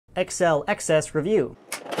Excel Excess Review.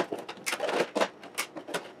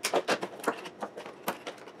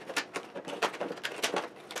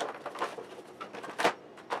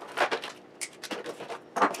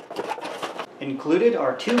 Included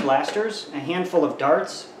are 2 blasters, a handful of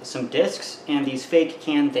darts, some discs, and these fake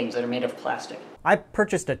can things that are made of plastic. I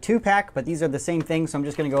purchased a 2-pack, but these are the same thing, so I'm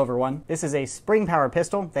just going to go over one. This is a spring power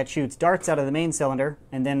pistol that shoots darts out of the main cylinder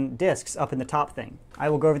and then discs up in the top thing. I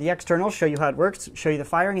will go over the externals, show you how it works, show you the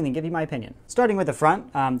firing, and then give you my opinion. Starting with the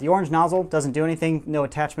front, the orange nozzle doesn't do anything, no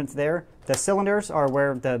attachments there. The cylinders are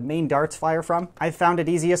where the main darts fire from. I found it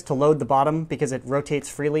easiest to load the bottom because it rotates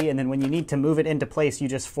freely, and then when you need to move it into place, you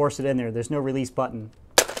just force it in there. There's no release button.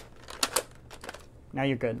 Now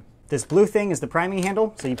you're good. This blue thing is the priming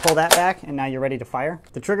handle, so you pull that back and now you're ready to fire.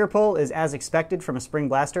 The trigger pull is as expected from a spring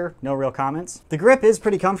blaster, no real comments. The grip is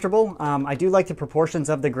pretty comfortable. I do like the proportions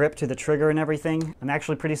of the grip to the trigger and everything. I'm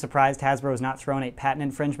actually pretty surprised Hasbro has not thrown a patent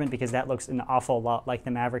infringement because that looks an awful lot like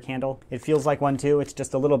the Maverick handle. It feels like one too, it's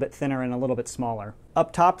just a little bit thinner and a little bit smaller.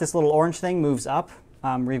 Up top, this little orange thing moves up,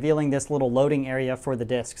 revealing this little loading area for the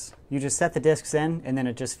discs. You just set the discs in and then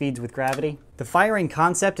it just feeds with gravity. The firing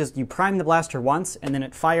concept is you prime the blaster once and then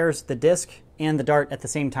it fires the disc and the dart at the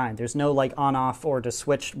same time. There's no like on off or to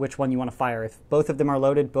switch which one you want to fire. If both of them are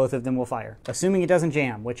loaded, both of them will fire. Assuming it doesn't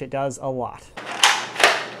jam, which it does a lot.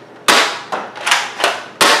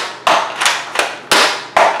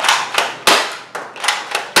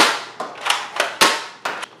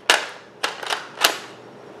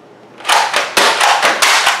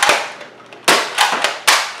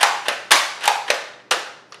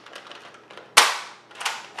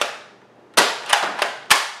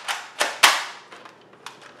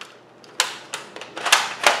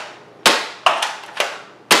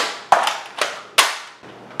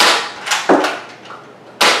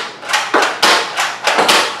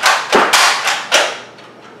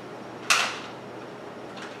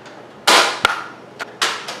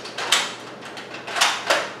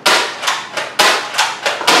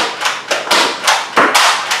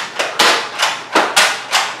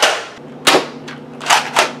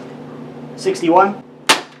 $61,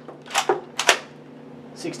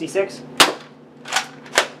 $66,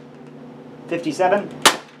 $57,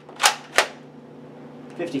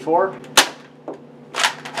 $54,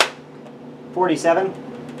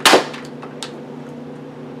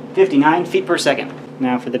 $47, 59 feet per second.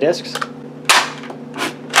 Now for the discs.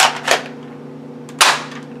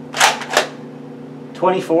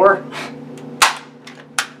 $24.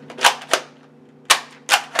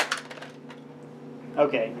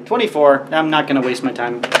 Okay, 24. I'm not going to waste my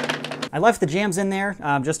time. I left the jams in there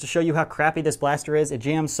just to show you how crappy this blaster is. It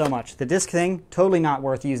jams so much. The disc thing, totally not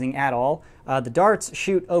worth using at all. The darts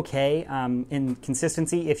shoot okay in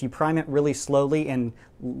consistency if you prime it really slowly and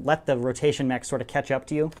let the rotation mech sort of catch up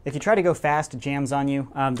to you. If you try to go fast, it jams on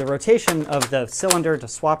you. The rotation of the cylinder to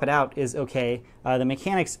swap it out is okay. The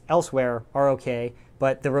mechanics elsewhere are okay,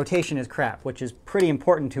 but the rotation is crap, which is pretty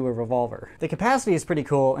important to a revolver. The capacity is pretty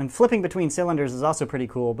cool, and flipping between cylinders is also pretty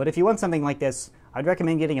cool, but if you want something like this, I'd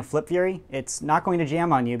recommend getting a Flip Fury. It's not going to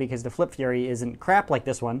jam on you because the Flip Fury isn't crap like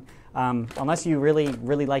this one. Unless you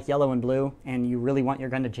really like yellow and blue and you really want your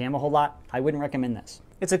gun to jam a whole lot, I wouldn't recommend this.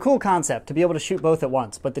 It's a cool concept to be able to shoot both at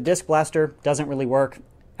once, but the disc blaster doesn't really work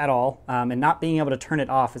at all, and not being able to turn it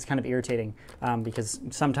off is kind of irritating because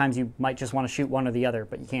sometimes you might just want to shoot one or the other,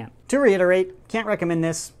 but you can't. To reiterate, can't recommend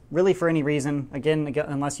this really for any reason. Again,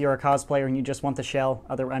 unless you're a cosplayer and you just want the shell.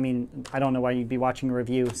 I don't know why you'd be watching a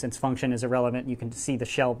review since function is irrelevant. You can see the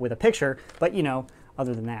shell with a picture, but you know,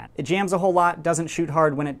 other than that. It jams a whole lot, doesn't shoot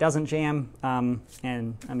hard when it doesn't jam,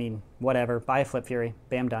 and I mean, whatever, buy a Flip Fury,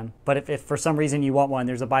 bam, done. But if for some reason you want one,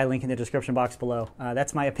 there's a buy link in the description box below.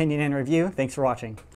 That's my opinion and review. Thanks for watching.